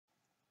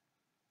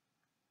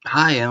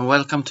Hi and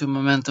welcome to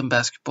Momentum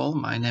Basketball.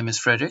 My name is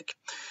Frederick.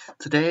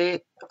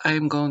 Today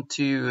I'm going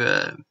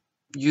to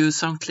use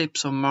some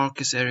clips of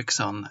Marcus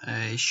Eriksson,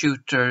 a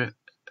shooter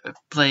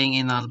playing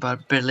in Alba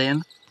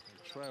Berlin,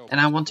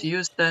 and I want to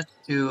use that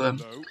to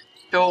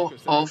show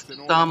off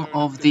some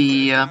of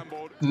the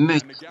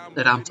myths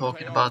that I'm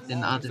talking about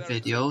in other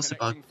videos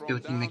about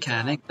shooting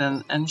mechanics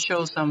and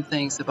show some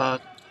things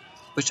about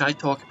which I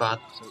talk about,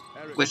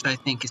 which I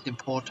think is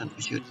important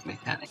for shooting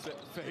mechanics.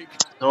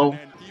 So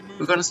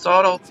we're going to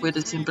start off with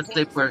a simple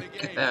clip where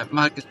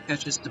Marcus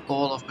catches the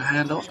ball off a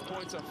handoff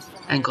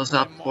and goes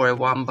up for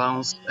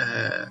a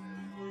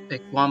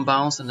take one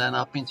bounce and then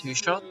up into a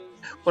shot.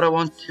 What I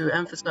want to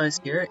emphasize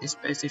here is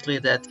basically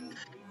that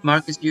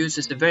Marcus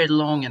uses a very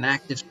long and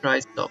active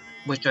stride stop,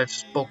 which I've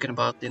spoken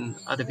about in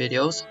other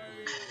videos,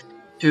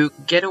 to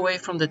get away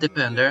from the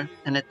defender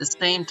and at the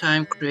same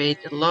time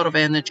create a lot of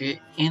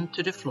energy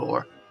into the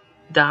floor,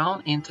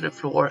 down into the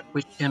floor,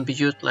 which can be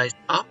utilized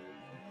up.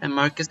 And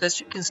Marcus, as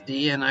you can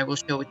see, and I will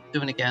show it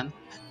soon again,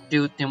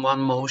 shoots in one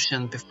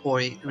motion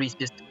before he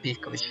reaches the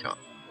peak of his shot.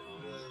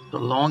 So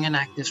long and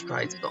active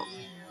stride stop.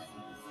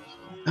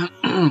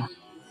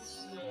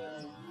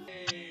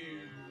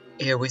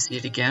 Here we see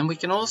it again. We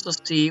can also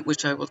see,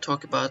 which I will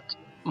talk about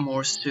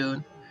more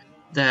soon,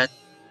 that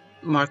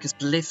Marcus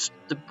lifts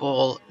the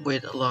ball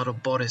with a lot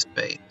of body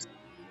space.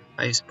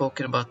 I've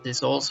spoken about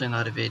this also in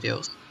other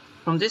videos.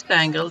 From this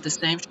angle, the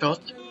same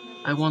shot,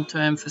 I want to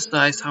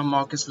emphasize how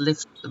Marcus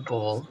lifts the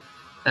ball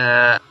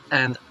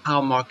and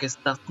how Marcus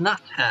does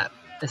not have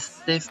a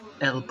stiff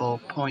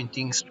elbow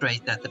pointing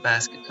straight at the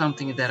basket,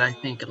 something that I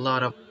think a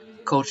lot of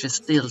coaches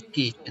still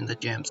teach in the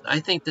gyms.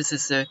 I think this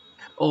is a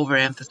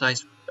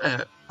overemphasized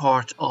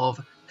part of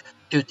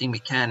shooting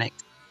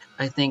mechanics.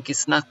 I think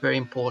it's not very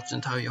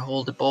important how you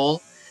hold the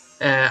ball,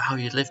 how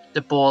you lift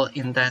the ball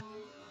in that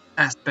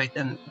aspect,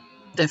 and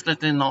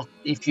definitely not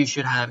if you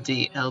should have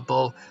the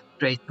elbow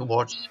straight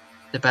towards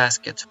the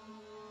basket.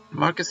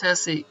 Marcus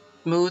has a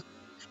smooth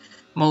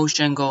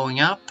motion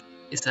going up.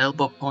 His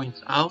elbow points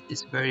out.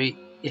 It's very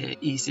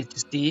easy to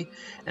see.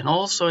 And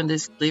also in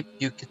this clip,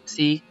 you can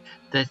see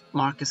that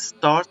Marcus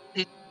starts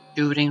his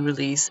shooting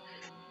release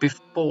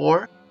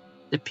before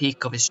the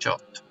peak of his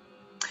shot.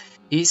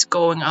 He's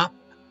going up.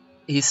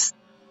 His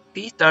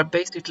feet are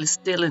basically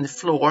still in the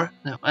floor,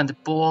 and the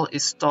ball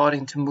is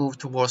starting to move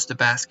towards the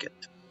basket,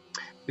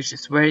 which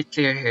is very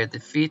clear here. The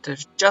feet are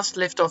just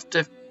lift off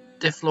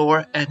the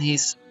floor and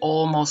he's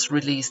almost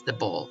released the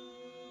ball.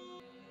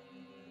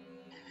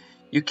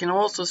 You can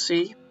also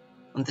see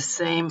on the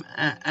same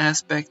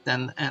aspect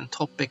and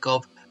topic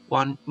of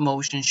one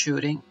motion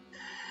shooting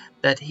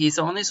that he's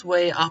on his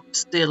way up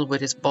still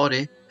with his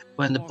body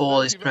when the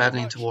ball is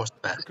traveling towards the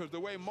basket.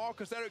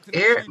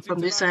 Here, from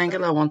this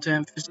angle, I want to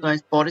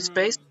emphasize body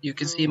space. You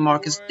can see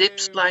Marcus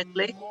dips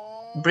slightly,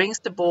 brings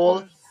the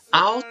ball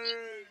out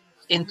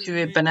into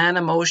a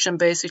banana motion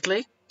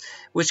basically,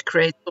 which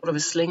creates sort of a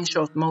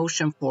slingshot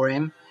motion for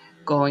him,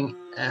 going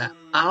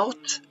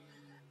out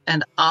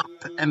and up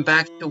and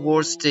back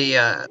towards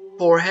the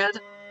forehead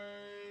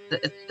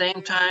at the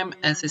same time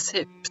as his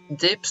hip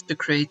dips to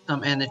create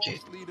some energy.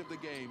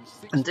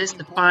 And this is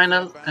the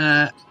final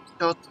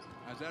shot.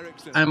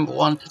 I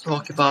want to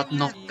talk about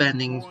not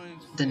bending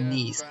the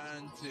knees,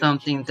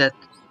 something that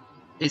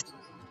is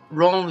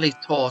wrongly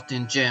taught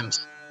in gyms.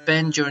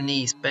 Bend your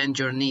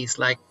knees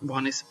like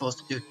one is supposed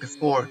to do it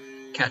before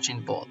catching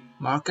the ball.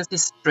 Marcus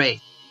is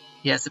straight.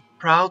 He has a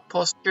proud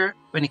posture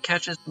when he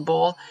catches the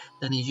ball,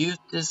 then he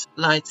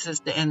utilizes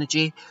the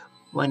energy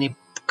when he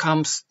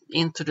comes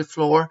into the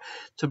floor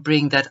to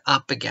bring that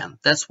up again.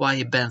 That's why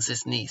he bends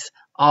his knees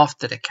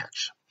after the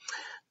catch.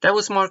 That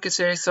was Marcus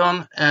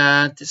Eriksson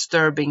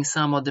disturbing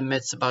some of the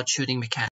myths about shooting mechanics.